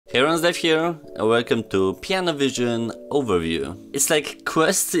Dave here, and welcome to PianoVision Overview. It's like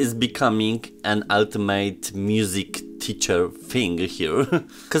Quest is becoming an ultimate music teacher thing here.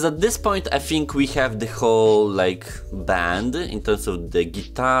 Cause at this point I think we have the whole like band in terms of the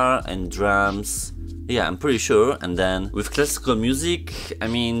guitar and drums. Yeah, I'm pretty sure. And then with classical music, I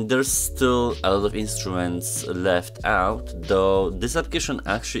mean, there's still a lot of instruments left out, though this application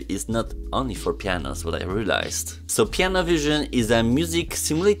actually is not only for pianos, what I realized. So PianoVision is a music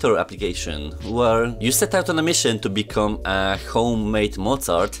simulator application where you set out on a mission to become a homemade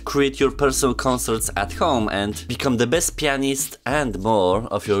Mozart, create your personal concerts at home and become the best pianist and more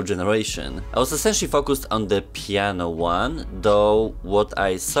of your generation. I was essentially focused on the piano one, though what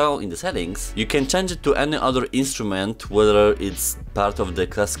I saw in the settings, you can change it to any other instrument, whether it's part of the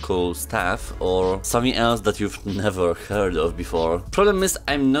classical staff or something else that you've never heard of before. Problem is,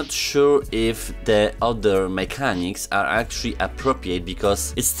 I'm not sure if the other mechanics are actually appropriate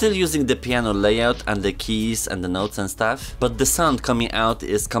because it's still using the piano layout and the keys and the notes and stuff, but the sound coming out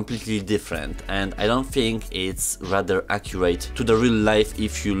is completely different and I don't think it's rather accurate to the real life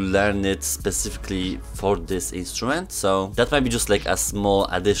if you learn it specifically for this instrument, so that might be just like a small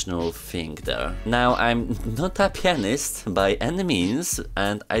additional thing there. Now, I'm not a pianist by any means,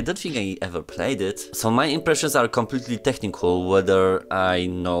 and I don't think I ever played it, so my impressions are completely technical, whether I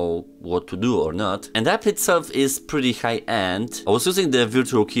know what to do or not. And the app itself is pretty high-end. I was using the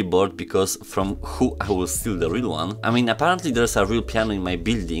virtual keyboard because from who I will steal the real one. I mean, apparently there's a real piano in my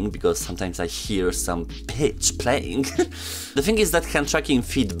building because sometimes I hear some bitch playing. The thing is that hand tracking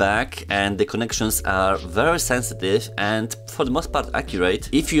feedback and the connections are very sensitive and for the most part accurate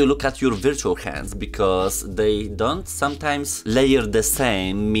if you look at your virtual hands, because they don't sometimes layer the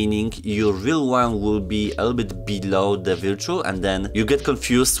same, meaning your real one will be a little bit below the virtual and then you get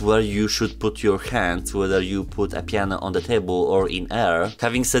confused where you should put your hands, whether you put a piano on the table or in air.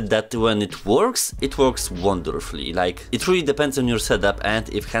 Having said that, when it works wonderfully. Like, it really depends on your setup and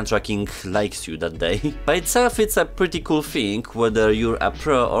if hand tracking likes you that day. By itself, it's a pretty cool thing, whether you're a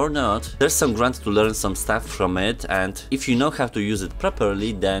pro or not. There's some grants to learn some stuff from it, and if you know how to use it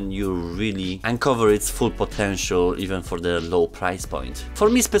properly, then you really uncover its full potential even for the low price point. For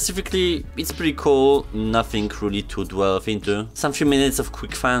me specifically, it's pretty cool, nothing really to delve into. Some few minutes of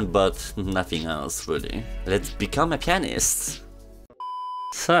quick fun, but nothing else really. Let's become a pianist.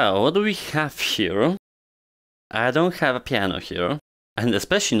 So, what do we have here? I don't have a piano here, and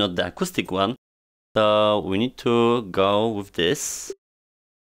especially not the acoustic one, so we need to go with this.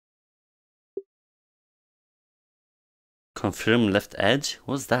 Confirm left edge?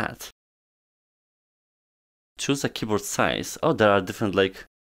 What's that? Choose a keyboard size. Oh, there are different like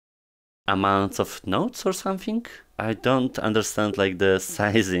amounts of notes or something? I don't understand like the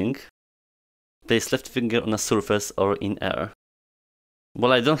sizing. Place left finger on a surface or in air.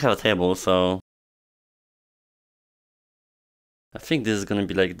 Well, I don't have a table, so I think this is gonna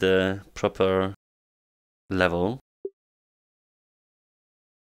be like the proper level.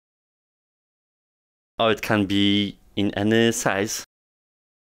 Oh, it can be in any size.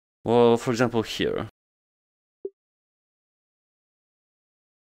 Well, for example, here.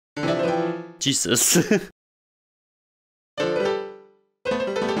 Jesus.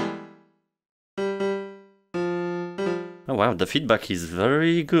 Oh wow, the feedback is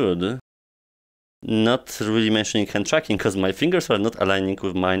very good. Not really mentioning hand tracking because my fingers are not aligning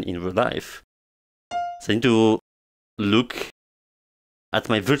with mine in real life. So I need to look at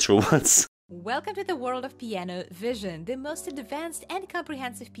my virtual ones. Welcome to the world of PianoVision, the most advanced and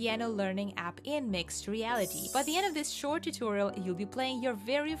comprehensive piano learning app in mixed reality. By the end of this short tutorial, you'll be playing your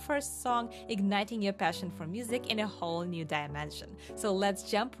very first song, igniting your passion for music in a whole new dimension. So let's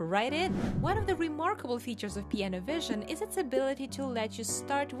jump right in. One of the remarkable features of PianoVision is its ability to let you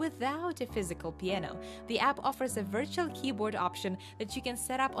start without a physical piano. The app offers a virtual keyboard option that you can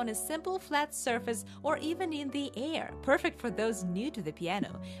set up on a simple flat surface or even in the air, perfect for those new to the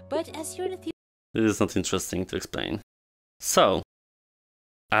piano. But as you're This is not interesting to explain. So,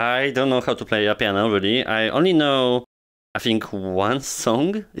 I don't know how to play a piano really. I only know, I think, one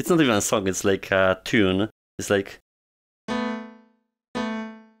song. It's not even a song, it's like a tune. It's like...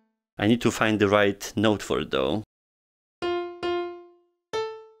 I need to find the right note for it though.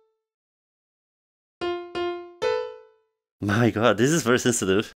 My god, this is very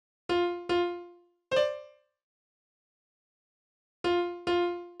sensitive.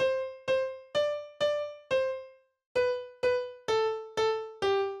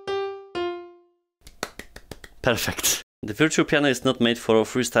 Perfect. The virtual piano is not made for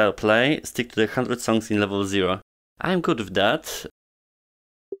freestyle play. Stick to the 100 songs in level 0. I'm good with that.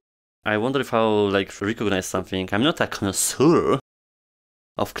 I wonder if I'll like recognize something. I'm not a connoisseur.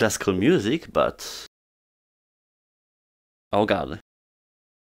 of classical music, but oh god.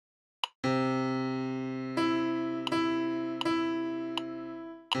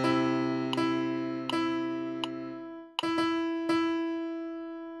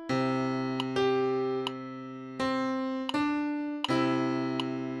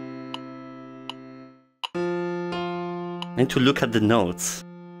 And to look at the notes.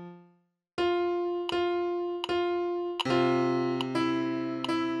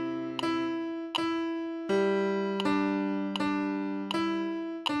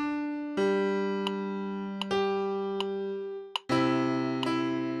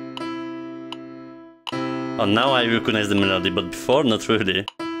 Oh, now I recognize the melody, but before, not really.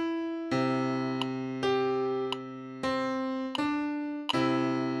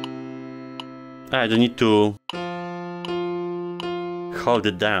 I don't need to hold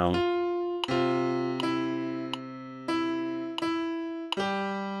it down.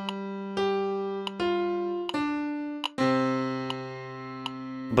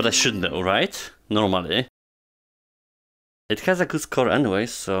 But I should know, right? Normally. It has a good score anyway,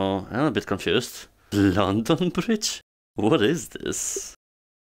 so I'm a bit confused. London Bridge? What is this?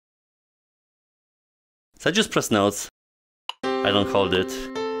 So I just press notes. I don't hold it.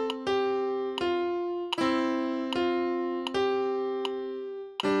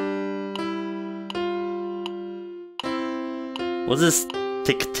 What's this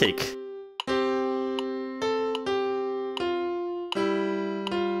tick tick?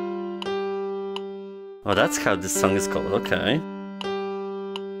 Oh, that's how this song is called, okay.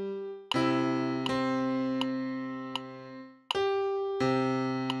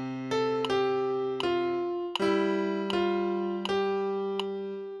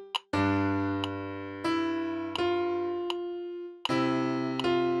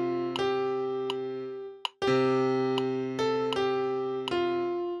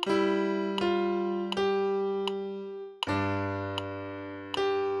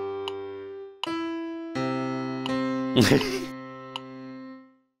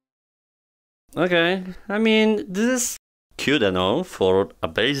 Okay, I mean, this is cute and all for a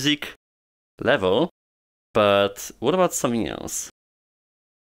basic level, but what about something else?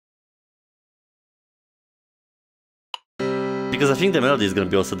 Because I think the melody is gonna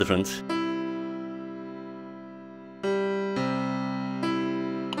be also different.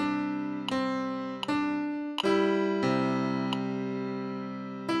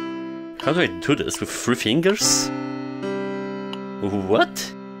 How do I do this? With 3 fingers?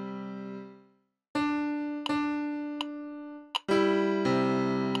 What?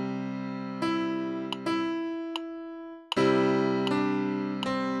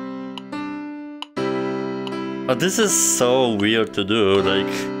 Oh, this is so weird to do, like...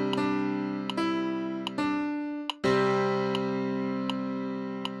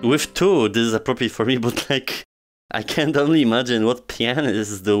 With 2, this is appropriate for me, but like... I can't only imagine what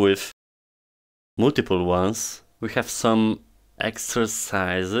pianists do with multiple ones. We have some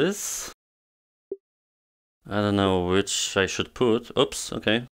exercises. I don't know which I should put. Oops,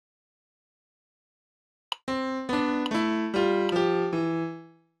 okay.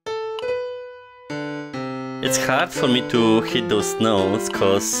 It's hard for me to hit those notes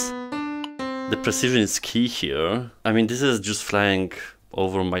because the precision is key here. I mean, this is just flying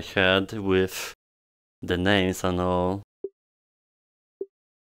over my head with the names and all.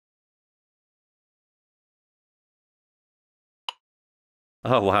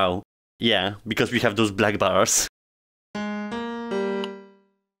 Oh wow. Yeah, because we have those black bars.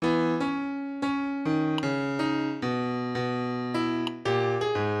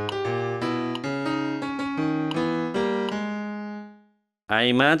 I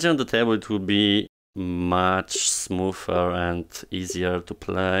imagine the tablet will be much smoother and easier to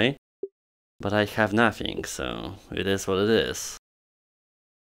play, but I have nothing, so it is what it is.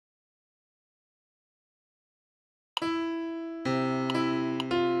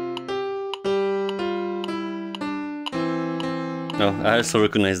 Oh, I also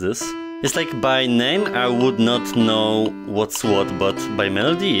recognize this. It's like by name I would not know what's what, but by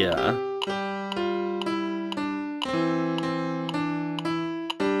melody, yeah.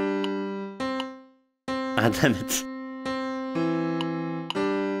 Ah, damn it.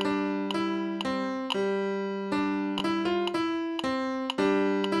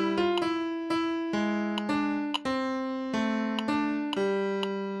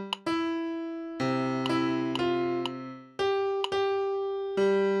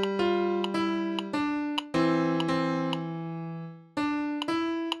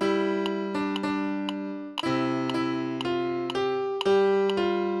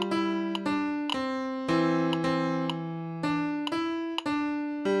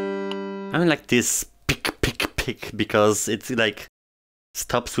 I mean like this pick because it's like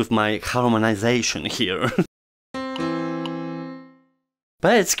stops with my harmonization here.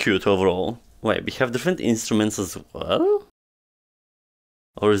 But it's cute overall. Wait, we have different instruments as well?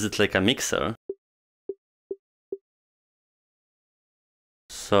 Or is it like a mixer?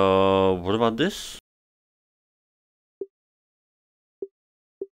 So, what about this?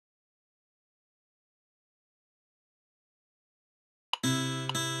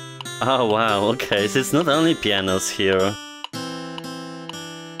 Oh wow, okay, so it's not only pianos here.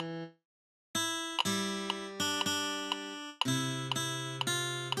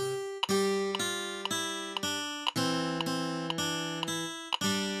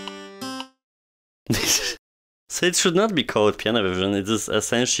 So it should not be called PianoVision, it is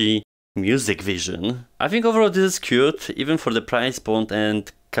essentially Music Vision. I think overall this is cute, even for the price point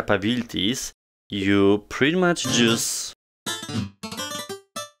and capabilities. You pretty much just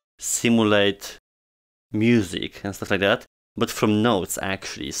simulate music and stuff like that, but from notes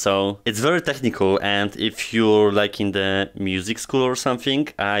actually. So it's very technical, and if you're like in the music school or something,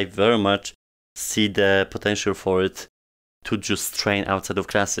 I very much see the potential for it to just train outside of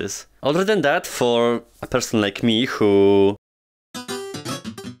classes. Other than that, for a person like me who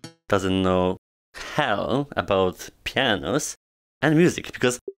doesn't know hell about pianos and music,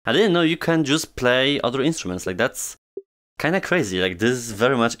 because I didn't know you can just play other instruments, like that's kind of crazy. Like this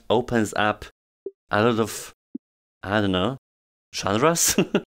very much opens up a lot of, I don't know, genres.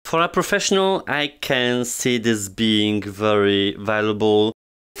 For a professional, I can see this being very valuable.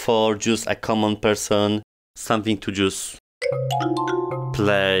 For just a common person, something to just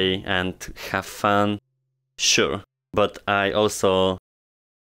play and have fun, sure. But I also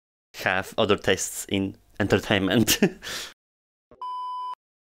have other tastes in entertainment.